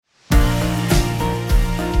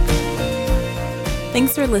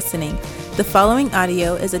Thanks for listening. The following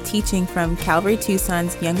audio is a teaching from Calvary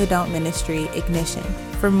Tucson's Young Adult Ministry, Ignition.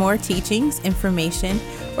 For more teachings, information,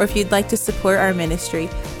 or if you'd like to support our ministry,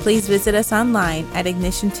 please visit us online at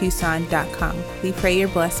ignitiontucson.com. We pray you're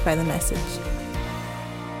blessed by the message.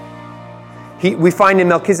 We find in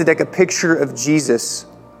Melchizedek a picture of Jesus.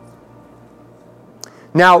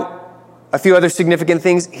 Now, a few other significant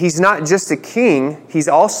things. He's not just a king, he's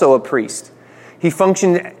also a priest. He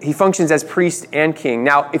functions as priest and king.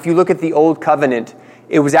 Now, if you look at the Old Covenant,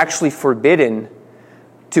 it was actually forbidden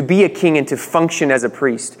to be a king and to function as a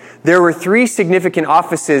priest. There were three significant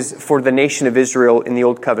offices for the nation of Israel in the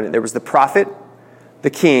Old Covenant. There was the prophet, the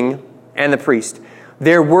king, and the priest.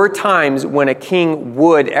 There were times when a king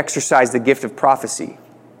would exercise the gift of prophecy,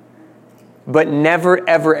 but never,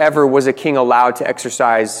 ever, ever was a king allowed to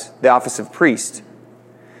exercise the office of priest.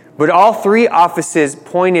 But all three offices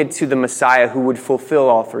pointed to the Messiah who would fulfill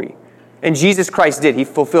all three. And Jesus Christ did. He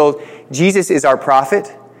fulfilled. Jesus is our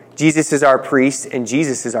prophet, Jesus is our priest, and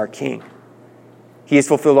Jesus is our king. He has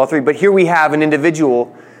fulfilled all three. But here we have an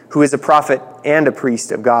individual who is a prophet and a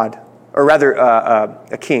priest of God, or rather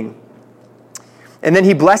a king. And then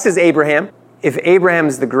he blesses Abraham. If Abraham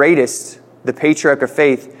is the greatest, the patriarch of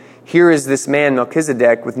faith, here is this man,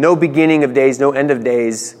 Melchizedek, with no beginning of days, no end of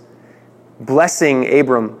days, blessing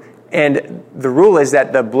Abram. And the rule is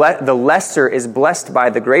that the lesser is blessed by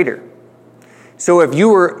the greater. So if you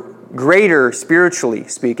were greater spiritually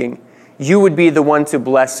speaking, you would be the one to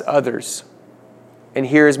bless others. And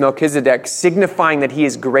here is Melchizedek signifying that he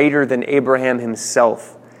is greater than Abraham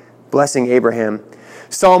himself, blessing Abraham.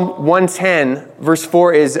 Psalm 110, verse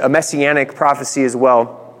 4 is a messianic prophecy as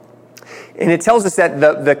well. And it tells us that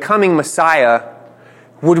the coming Messiah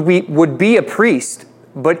would be a priest,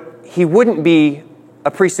 but he wouldn't be a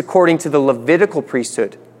priest according to the Levitical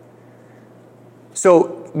priesthood.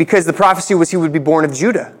 So, because the prophecy was he would be born of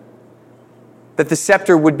Judah, that the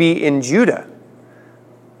scepter would be in Judah.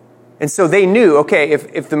 And so they knew, okay,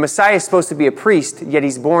 if the Messiah is supposed to be a priest, yet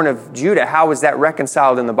he's born of Judah, how is that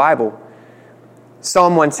reconciled in the Bible?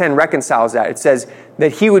 Psalm 110 reconciles that. It says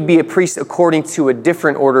that he would be a priest according to a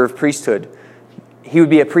different order of priesthood. He would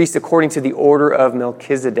be a priest according to the order of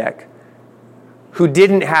Melchizedek, who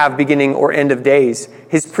didn't have beginning or end of days.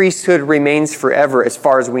 His priesthood remains forever as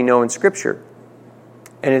far as we know in Scripture.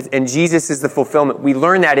 And Jesus is the fulfillment. We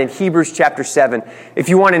learn that in Hebrews chapter 7. If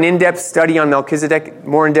you want an in-depth study on Melchizedek,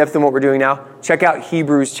 more in-depth than what we're doing now, check out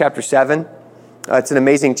Hebrews chapter 7. It's an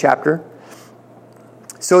amazing chapter.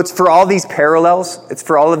 So it's for all these parallels, it's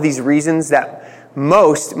for all of these reasons that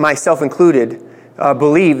most, myself included,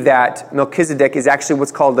 believe that Melchizedek is actually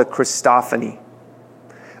what's called a Christophany.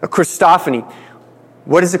 A Christophany.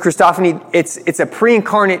 What is a Christophany? It's a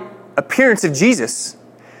pre-incarnate appearance of Jesus.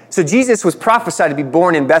 So Jesus was prophesied to be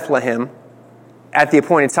born in Bethlehem at the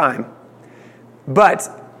appointed time. But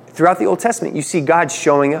throughout the Old Testament, you see God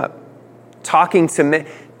showing up, talking to men,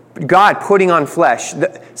 God putting on flesh.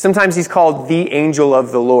 Sometimes he's called the angel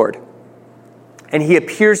of the Lord. And he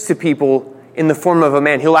appears to people in the form of a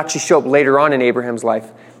man. He'll actually show up later on in Abraham's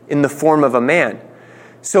life in the form of a man.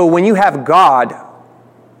 So when you have God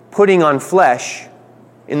putting on flesh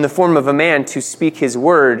in the form of a man to speak his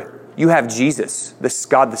word, you have Jesus, this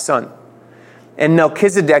God the Son. And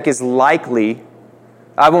Melchizedek is likely,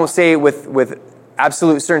 I won't say it with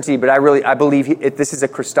absolute certainty, but I believe this is a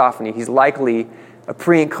Christophany. He's likely a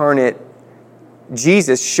pre-incarnate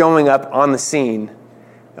Jesus showing up on the scene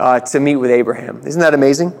to meet with Abraham. Isn't that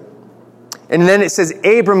amazing? And then it says,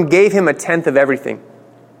 Abram gave him a tenth of everything.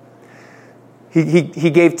 He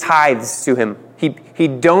gave tithes to him. He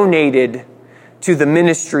donated to the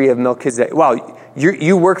ministry of Melchizedek. Wow,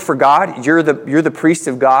 you work for God. You're the priest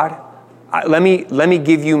of God. Let me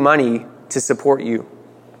give you money to support you.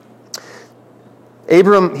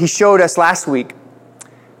 Abram, he showed us last week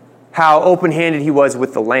how open-handed he was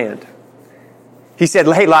with the land. He said,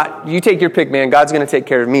 hey, Lot, you take your pick, man. God's going to take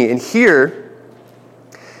care of me. And here,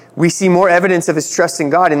 we see more evidence of his trust in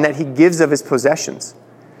God in that he gives of his possessions.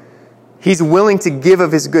 He's willing to give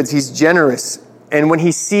of his goods. He's generous. And when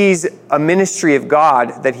he sees a ministry of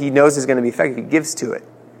God that he knows is going to be effective, he gives to it.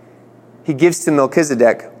 He gives to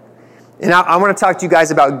Melchizedek. And I want to talk to you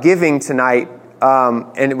guys about giving tonight.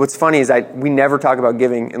 And what's funny is we never talk about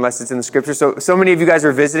giving unless it's in the Scripture. So many of you guys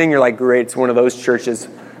are visiting. You're like, great, it's one of those churches.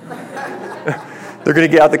 They're going to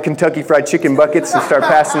get out the Kentucky Fried Chicken buckets and start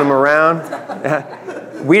passing them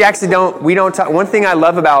around. We actually don't talk. One thing I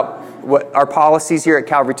love about what our policies here at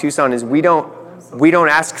Calvary Tucson is we don't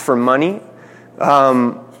ask for money.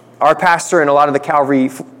 Our pastor and a lot of the Calvary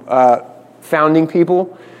founding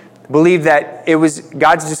people believe that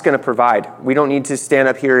God's just going to provide. We don't need to stand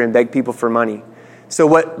up here and beg people for money. So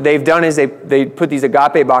what they've done is they put these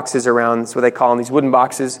agape boxes around, that's what they call them, these wooden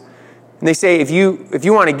boxes. And they say, if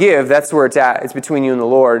you want to give, that's where it's at. It's between you and the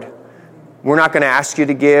Lord. We're not going to ask you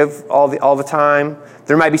to give all the time.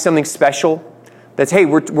 There might be something special that's, hey,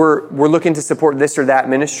 we're looking to support this or that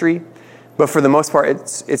ministry. But for the most part,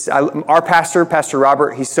 our pastor, Pastor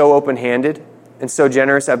Robert, he's so open-handed and so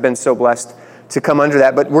generous. I've been so blessed to come under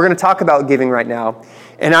that. But we're going to talk about giving right now.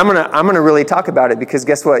 And I'm gonna really talk about it because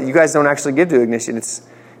guess what? You guys don't actually give to Ignition.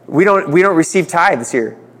 We don't receive tithes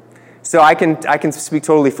here. So I can speak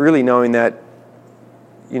totally freely knowing that,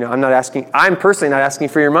 I'm personally not asking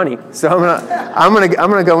for your money. So I'm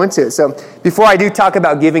gonna go into it. So before I do talk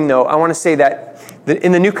about giving though, I want to say that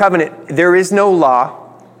in the new covenant, there is no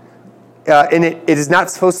law, and it is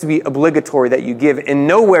not supposed to be obligatory that you give. And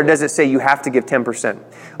nowhere does it say you have to give 10%.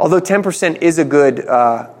 Although 10% is a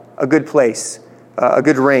good place. A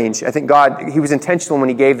good range. I think God, he was intentional when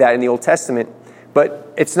he gave that in the Old Testament,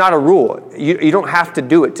 but it's not a rule. You don't have to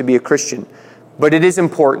do it to be a Christian, but it is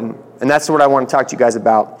important, and that's what I want to talk to you guys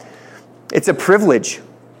about. It's a privilege.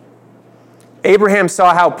 Abraham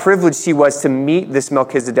saw how privileged he was to meet this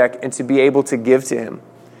Melchizedek and to be able to give to him.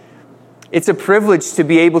 It's a privilege to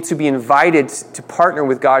be able to be invited to partner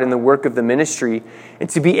with God in the work of the ministry and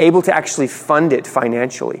to be able to actually fund it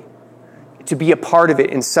financially, to be a part of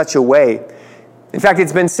it in such a way. In fact,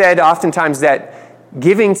 it's been said oftentimes that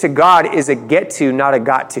giving to God is a get to, not a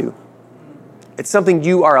got to. It's something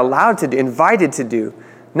you are allowed to do, invited to do,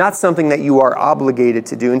 not something that you are obligated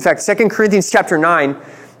to do. In fact, 2 Corinthians chapter 9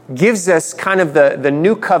 gives us kind of the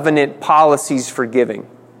new covenant policies for giving.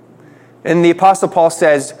 And the Apostle Paul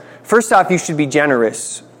says, first off, you should be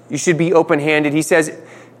generous. You should be open-handed. He says,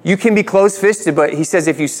 you can be close-fisted, but he says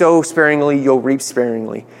if you sow sparingly, you'll reap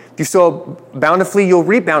sparingly. If you sow bountifully, you'll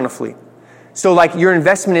reap bountifully. So like your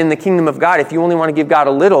investment in the kingdom of God, if you only want to give God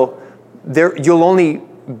a little, you'll only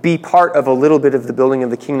be part of a little bit of the building of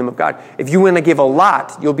the kingdom of God. If you want to give a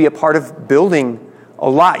lot, you'll be a part of building a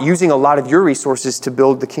lot, using a lot of your resources to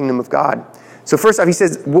build the kingdom of God. So first off, he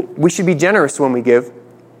says we should be generous when we give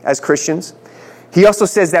as Christians. He also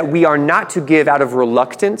says that we are not to give out of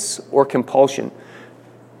reluctance or compulsion.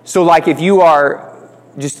 So like if you are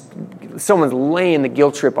someone's laying the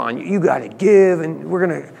guilt trip on you, you got to give, and we're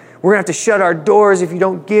going to have to shut our doors if you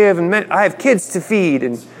don't give, and I have kids to feed,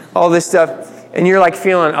 and all this stuff. And you're like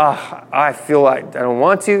feeling, I feel like I don't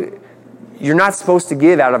want to. You're not supposed to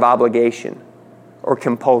give out of obligation or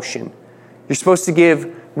compulsion. You're supposed to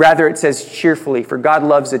give, rather it says cheerfully, for God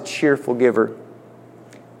loves a cheerful giver.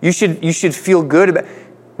 You should feel good about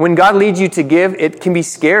when God leads you to give. It can be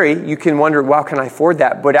scary. You can wonder, wow, can I afford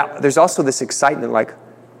that? But there's also this excitement, like,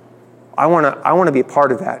 I want to be a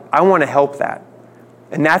part of that. I want to help that.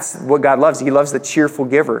 And that's what God loves. He loves the cheerful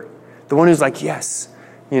giver. The one who's like, yes.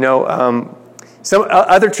 Some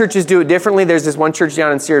other churches do it differently. There's this one church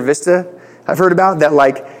down in Sierra Vista I've heard about that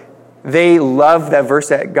they love that verse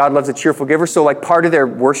that God loves a cheerful giver. So part of their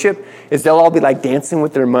worship is they'll all be dancing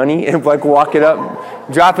with their money and walk it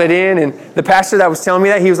up, drop it in. And the pastor that was telling me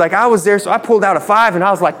that, he was like, I was there, so I pulled out a 5 and I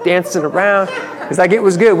was dancing around. It's it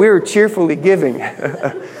was good. We were cheerfully giving.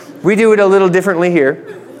 We do it a little differently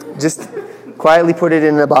here. Just quietly put it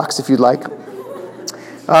in a box if you'd like.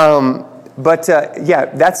 That's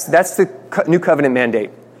the new covenant mandate.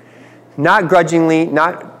 Not grudgingly,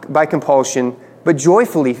 not by compulsion, but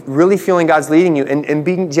joyfully, really feeling God's leading you and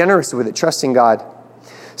being generous with it, trusting God.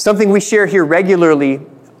 Something we share here regularly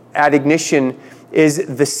at Ignition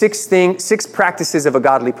is the 6 practices of a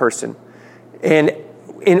godly person. And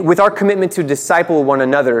with our commitment to disciple one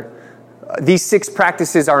another, these 6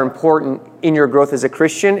 practices are important in your growth as a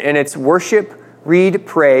Christian, and it's worship, read,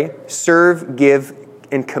 pray, serve, give,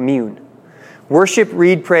 and commune. Worship,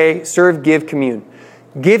 read, pray, serve, give, commune.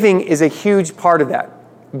 Giving is a huge part of that.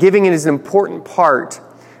 Giving is an important part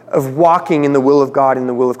of walking in the will of God and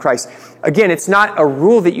the will of Christ. Again, it's not a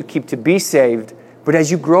rule that you keep to be saved, but as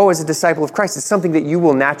you grow as a disciple of Christ, it's something that you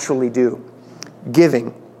will naturally do.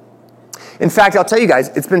 Giving. In fact, I'll tell you guys,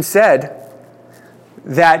 it's been said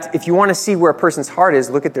that if you want to see where a person's heart is,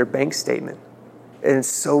 look at their bank statement. And it's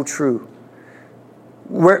so true.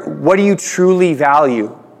 What do you truly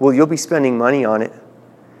value? Well, you'll be spending money on it.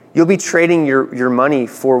 You'll be trading your money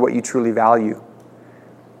for what you truly value.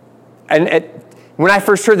 And when I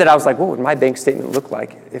first heard that, I was like, what would my bank statement look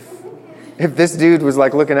like? If this dude was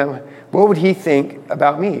looking at me, what would he think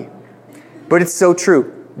about me? But it's so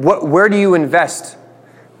true. Where do you invest?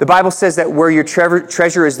 The Bible says that where your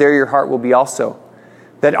treasure is, there your heart will be also.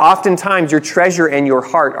 That oftentimes your treasure and your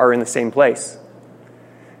heart are in the same place.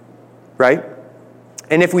 Right?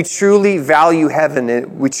 And if we truly value heaven,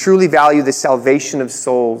 and we truly value the salvation of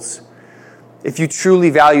souls, If you truly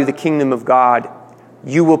value the kingdom of God,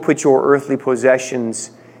 you will put your earthly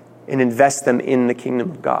possessions and invest them in the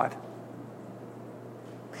kingdom of God.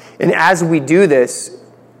 And as we do this,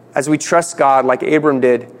 as we trust God like Abram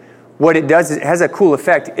did, what it does is it has a cool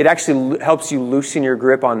effect. It actually helps you loosen your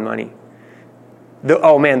grip on money.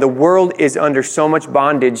 The world is under so much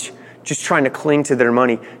bondage just trying to cling to their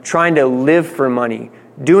money, trying to live for money,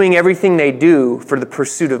 doing everything they do for the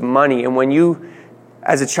pursuit of money. And when you,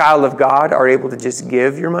 as a child of God, are able to just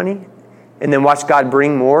give your money and then watch God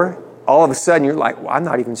bring more, all of a sudden you're like, well, I'm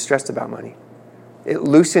not even stressed about money. It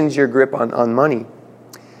loosens your grip on money.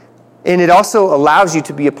 And it also allows you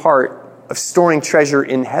to be a part of storing treasure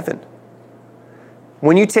in heaven.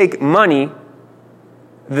 When you take money,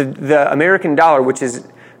 the American dollar, which is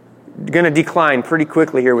going to decline pretty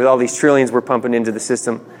quickly here with all these trillions we're pumping into the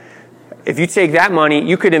system. If you take that money,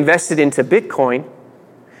 you could invest it into Bitcoin,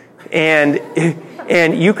 and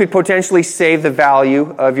you could potentially save the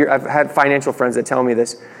value of your... I've had financial friends that tell me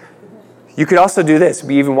this. You could also do this,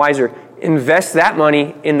 be even wiser. Invest that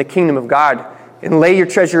money in the kingdom of God and lay your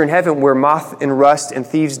treasure in heaven where moth and rust and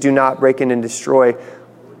thieves do not break in and destroy.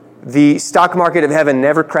 The stock market of heaven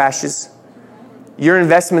never crashes. Your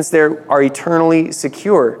investments there are eternally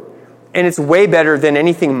secure. And it's way better than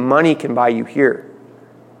anything money can buy you here.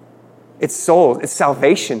 It's soul. It's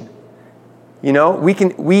salvation. You know,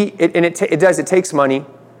 it takes money.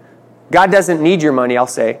 God doesn't need your money, I'll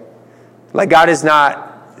say. Like, God is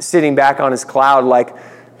not sitting back on his cloud like,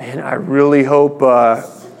 man, I really hope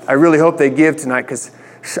they give tonight because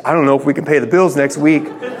I don't know if we can pay the bills next week.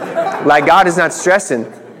 Like, God is not stressing.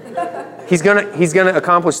 He's gonna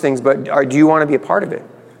accomplish things, but do you want to be a part of it?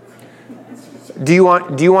 Do you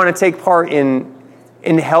want to take part in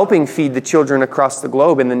helping feed the children across the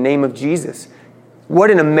globe in the name of Jesus? What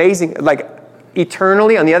an amazing,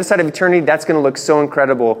 eternally, on the other side of eternity, that's going to look so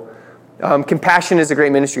incredible. Compassion is a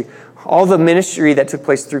great ministry. All the ministry that took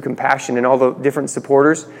place through Compassion and all the different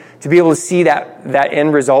supporters, to be able to see that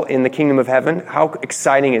end result in the kingdom of heaven, how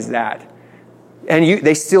exciting is that? And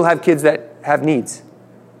they still have kids that have needs.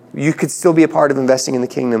 You could still be a part of investing in the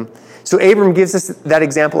kingdom. So Abram gives us that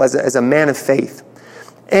example as a man of faith.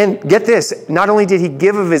 And get this, not only did he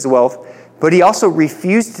give of his wealth, but he also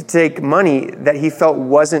refused to take money that he felt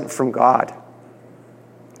wasn't from God.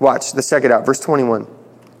 Watch, let's check it out. Verse 21.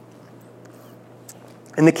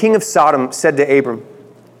 And the king of Sodom said to Abram,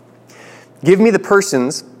 give me the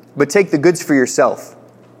persons, but take the goods for yourself.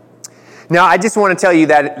 Now, I just want to tell you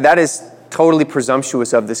that is totally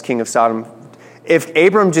presumptuous of this king of Sodom. If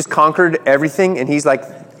Abram just conquered everything and he's like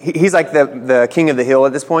the king of the hill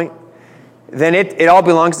at this point, then it all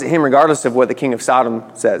belongs to him regardless of what the king of Sodom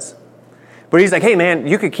says. But he's like, hey man,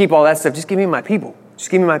 you could keep all that stuff. Just give me my people. Just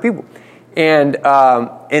give me my people. And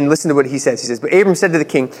listen to what he says. He says, but Abram said to the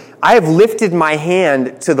king, I have lifted my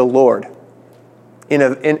hand to the Lord in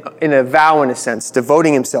a vow, in a sense,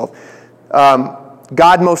 devoting himself.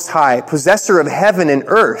 God Most High, possessor of heaven and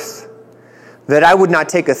earth, that I would not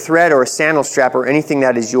take a thread or a sandal strap or anything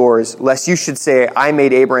that is yours, lest you should say, I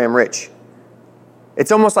made Abraham rich.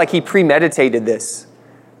 It's almost like he premeditated this.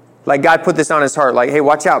 Like God put this on his heart. Like, hey,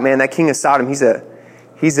 watch out, man. That king of Sodom, he's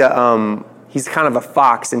kind of a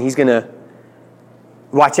fox, and he's gonna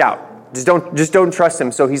watch out. Just don't trust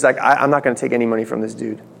him. So he's like, I'm not gonna take any money from this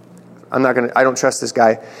dude. I don't trust this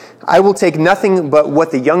guy. I will take nothing but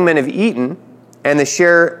what the young men have eaten, and the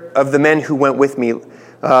share of the men who went with me.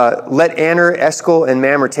 Let Aner, Eshcol, and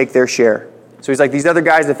Mamre take their share. So he's like, these other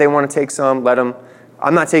guys, if they want to take some, let them.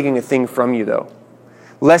 I'm not taking a thing from you, though.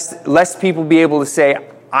 Lest people be able to say,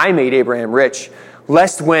 I made Abraham rich.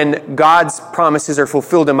 Lest when God's promises are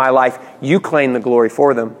fulfilled in my life, you claim the glory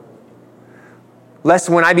for them. Lest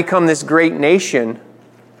when I become this great nation,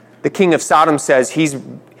 the king of Sodom says,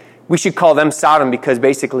 we should call them Sodom because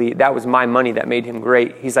basically that was my money that made him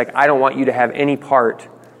great. He's like, I don't want you to have any part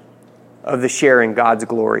of the share in God's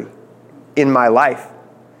glory in my life.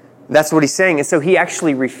 That's what he's saying. And so he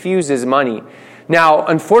actually refuses money. Now,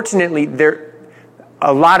 unfortunately,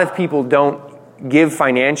 a lot of people don't give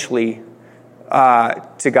financially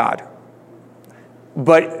to God.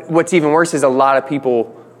 But what's even worse is a lot of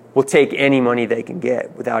people will take any money they can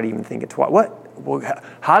get without even thinking twice. What? Well,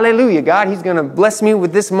 hallelujah, God, he's going to bless me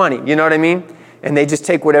with this money. You know what I mean? And they just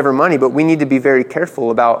take whatever money. But we need to be very careful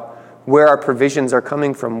about where our provisions are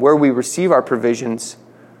coming from, where we receive our provisions.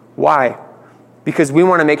 Why? Because we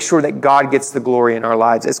want to make sure that God gets the glory in our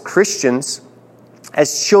lives. As Christians,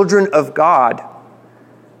 as children of God,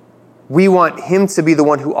 we want him to be the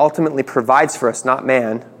one who ultimately provides for us, not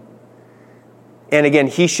man. And again,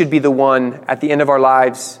 he should be the one at the end of our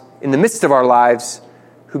lives, in the midst of our lives,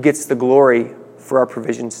 who gets the glory for our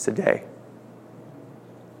provisions today.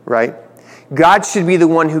 right? God should be the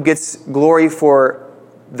one who gets glory for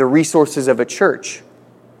the resources of a church,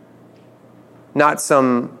 not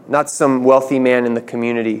some wealthy man in the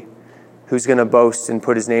community who's going to boast and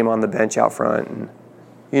put his name on the bench out front.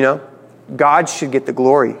 And, God should get the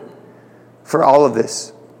glory for all of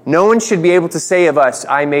this. No one should be able to say of us,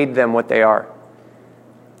 I made them what they are.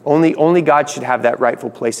 Only God should have that rightful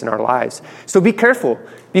place in our lives. So be careful.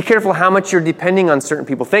 Be careful how much you're depending on certain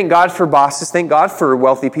people. Thank God for bosses. Thank God for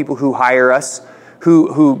wealthy people who hire us,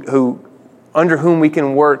 who under whom we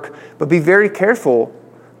can work. But be very careful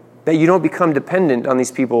that you don't become dependent on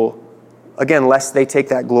these people, again, lest they take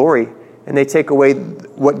that glory and they take away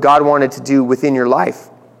what God wanted to do within your life.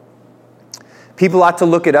 People ought to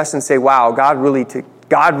look at us and say, wow, God really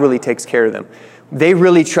takes care of them. They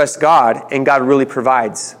really trust God, and God really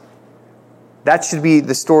provides. That should be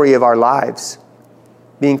the story of our lives,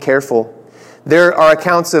 being careful. There are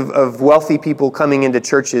accounts of wealthy people coming into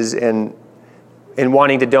churches and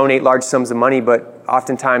wanting to donate large sums of money, but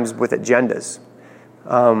oftentimes with agendas.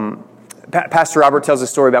 Pastor Robert tells a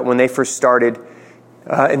story about when they first started,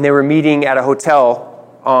 and they were meeting at a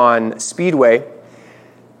hotel on Speedway,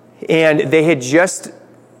 and they had just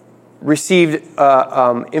received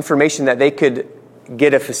information that they could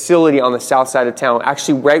get a facility on the south side of town,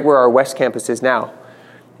 actually right where our West Campus is now.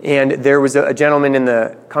 And there was a gentleman in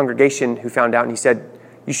the congregation who found out, and he said,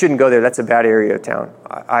 you shouldn't go there. That's a bad area of town.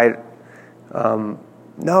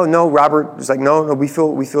 No, Robert was like, no, we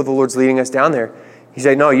feel the Lord's leading us down there. He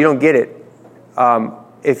said, no, you don't get it.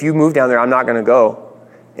 If you move down there, I'm not going to go.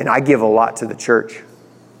 And I give a lot to the church.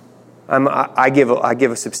 I give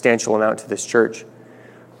a substantial amount to this church.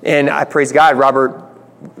 And I praise God, Robert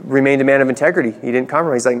remained a man of integrity. He didn't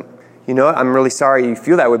compromise. He's like, I'm really sorry you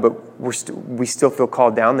feel that way, but we still feel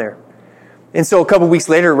called down there. And so a couple weeks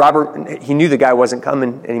later, Robert, he knew the guy wasn't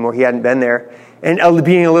coming anymore. He hadn't been there. And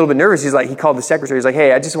being a little bit nervous, he called the secretary. He's like,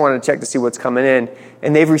 hey, I just wanted to check to see what's coming in.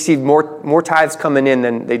 And they've received more tithes coming in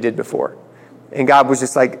than they did before. And God was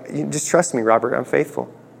just like, just trust me, Robert, I'm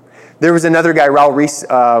faithful. There was another guy, Raul Reese,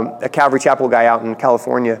 a Calvary Chapel guy out in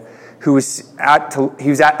California, who was at,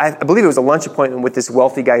 I believe it was a lunch appointment with this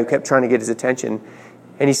wealthy guy who kept trying to get his attention.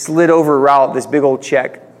 And he slid over Raul this big old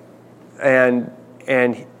check. And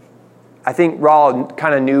I think Raul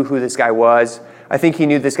kind of knew who this guy was. I think he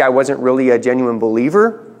knew this guy wasn't really a genuine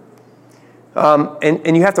believer.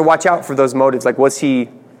 And you have to watch out for those motives. Like,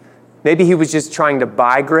 maybe he was just trying to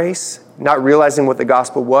buy grace, not realizing what the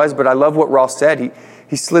gospel was. But I love what Raul said.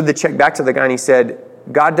 He slid the check back to the guy and he said,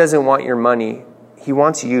 God doesn't want your money. He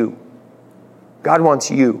wants you. God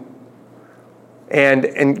wants you.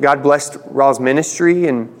 And God blessed Raul's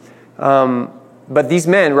ministry. But these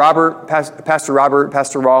men, Pastor Robert,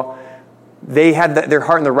 Pastor Raul, they had their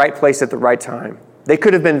heart in the right place at the right time. They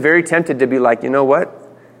could have been very tempted to be like, you know what?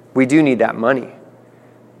 We do need that money.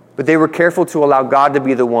 But they were careful to allow God to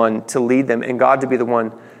be the one to lead them and God to be the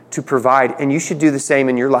one to provide. And you should do the same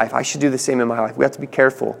in your life. I should do the same in my life. We have to be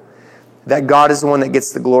careful that God is the one that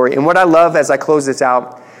gets the glory. And what I love as I close this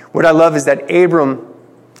out, what I love is that Abram,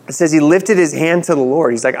 it says he lifted his hand to the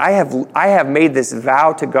Lord. He's like, I have made this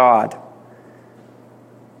vow to God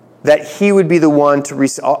that he would be the one to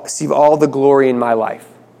receive all the glory in my life.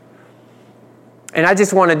 And I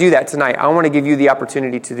just want to do that tonight. I want to give you the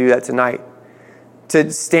opportunity to do that tonight.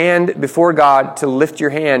 To stand before God, to lift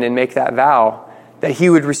your hand and make that vow that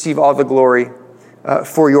he would receive all the glory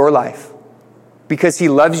for your life. Because he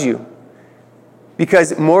loves you.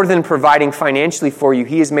 Because more than providing financially for you,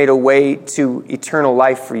 he has made a way to eternal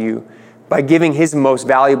life for you by giving his most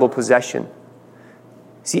valuable possession.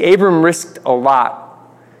 See, Abram risked a lot.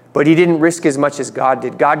 But he didn't risk as much as God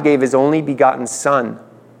did. God gave his only begotten Son,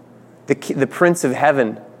 the Prince of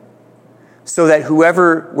Heaven, so that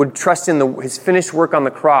whoever would trust in his finished work on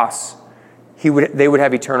the cross, they would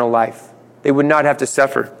have eternal life. They would not have to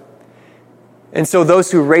suffer. And so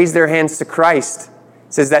those who raise their hands to Christ,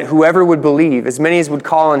 says that whoever would believe, as many as would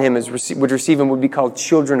call on him, would receive him, would be called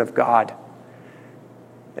children of God.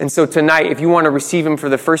 And so tonight, if you want to receive him for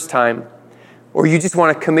the first time, or you just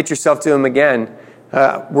want to commit yourself to him again,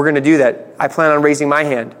 we're going to do that. I plan on raising my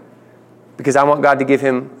hand because I want God to give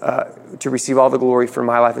him, to receive all the glory for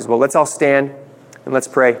my life as well. Let's all stand and let's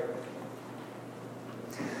pray.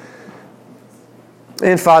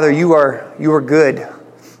 And Father, you are good.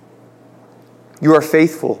 You are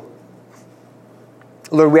faithful.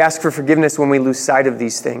 Lord, we ask for forgiveness when we lose sight of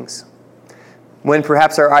these things. When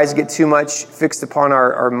perhaps our eyes get too much fixed upon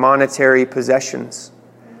our monetary possessions.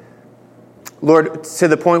 Lord, to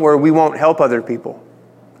the point where we won't help other people.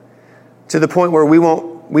 To the point where we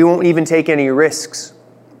won't even take any risks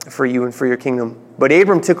for you and for your kingdom. But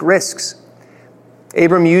Abram took risks.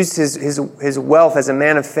 Abram used his wealth as a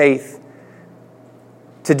man of faith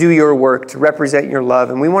to do your work, to represent your love.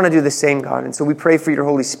 And we want to do the same, God. And so we pray for your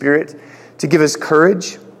Holy Spirit to give us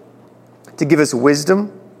courage, to give us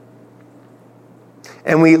wisdom.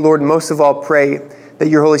 And we, Lord, most of all pray that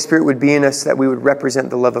your Holy Spirit would be in us, that we would represent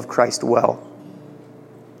the love of Christ well.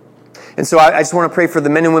 And so I just want to pray for the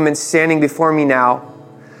men and women standing before me now,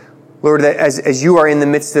 Lord, that as you are in the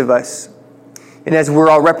midst of us, and as we're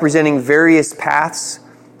all representing various paths,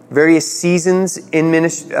 various seasons in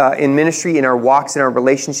ministry, in our walks, in our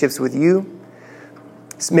relationships with you,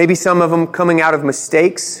 maybe some of them coming out of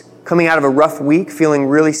mistakes, coming out of a rough week, feeling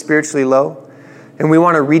really spiritually low, and we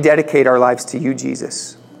want to rededicate our lives to you,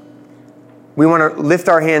 Jesus. We want to lift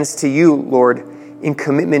our hands to you, Lord, in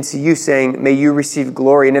commitment to you, saying, may you receive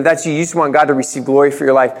glory. And if that's you, you just want God to receive glory for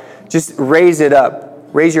your life, just raise it up.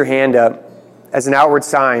 Raise your hand up as an outward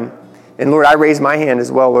sign. And Lord, I raise my hand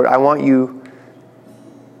as well, Lord. I want you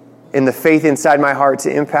in the faith inside my heart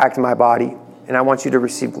to impact my body. And I want you to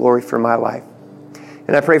receive glory for my life.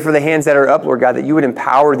 And I pray for the hands that are up, Lord God, that you would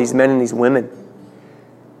empower these men and these women.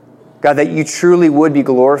 God, that you truly would be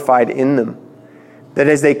glorified in them. That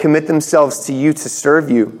as they commit themselves to you to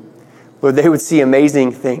serve you, Lord, they would see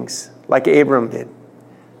amazing things like Abram did.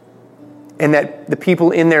 And that the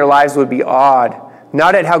people in their lives would be awed,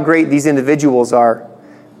 not at how great these individuals are,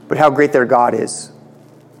 but how great their God is.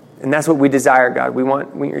 And that's what we desire, God. We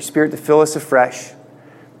want your Spirit to fill us afresh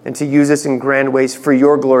and to use us in grand ways for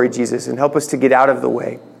your glory, Jesus, and help us to get out of the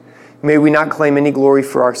way. May we not claim any glory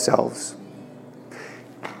for ourselves.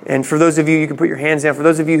 And for those of you can put your hands down. For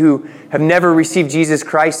those of you who have never received Jesus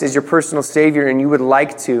Christ as your personal Savior and you would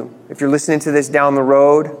like to, if you're listening to this down the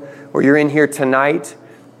road or you're in here tonight,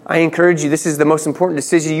 I encourage you, this is the most important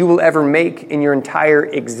decision you will ever make in your entire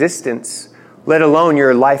existence, let alone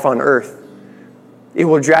your life on earth. It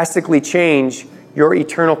will drastically change your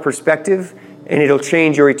eternal perspective, and it'll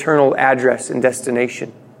change your eternal address and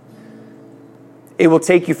destination. It will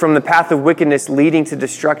take you from the path of wickedness leading to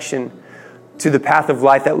destruction to the path of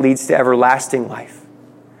life that leads to everlasting life.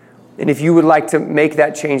 And if you would like to make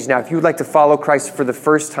that change now, if you would like to follow Christ for the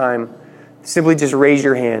first time, simply just raise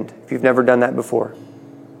your hand if you've never done that before.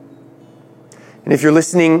 And if you're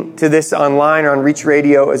listening to this online or on Reach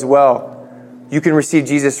Radio as well, you can receive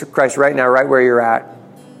Jesus Christ right now, right where you're at.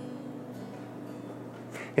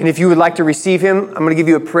 And if you would like to receive him, I'm going to give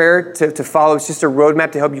you a prayer to follow. It's just a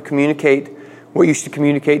roadmap to help you communicate what you should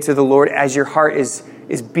communicate to the Lord as your heart is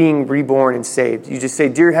being reborn and saved. You just say,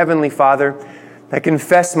 Dear Heavenly Father, I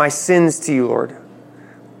confess my sins to you, Lord.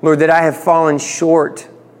 Lord, that I have fallen short.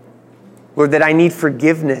 Lord, that I need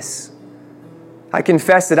forgiveness. I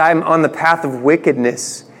confess that I'm on the path of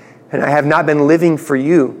wickedness and I have not been living for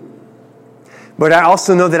you. But I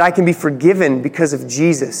also know that I can be forgiven because of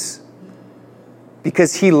Jesus.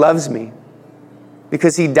 Because he loves me.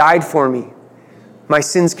 Because he died for me. My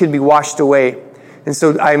sins can be washed away. And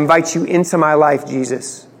so I invite you into my life,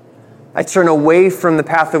 Jesus. I turn away from the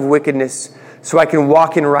path of wickedness so I can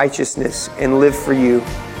walk in righteousness and live for you.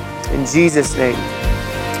 In Jesus' name,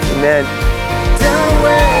 amen.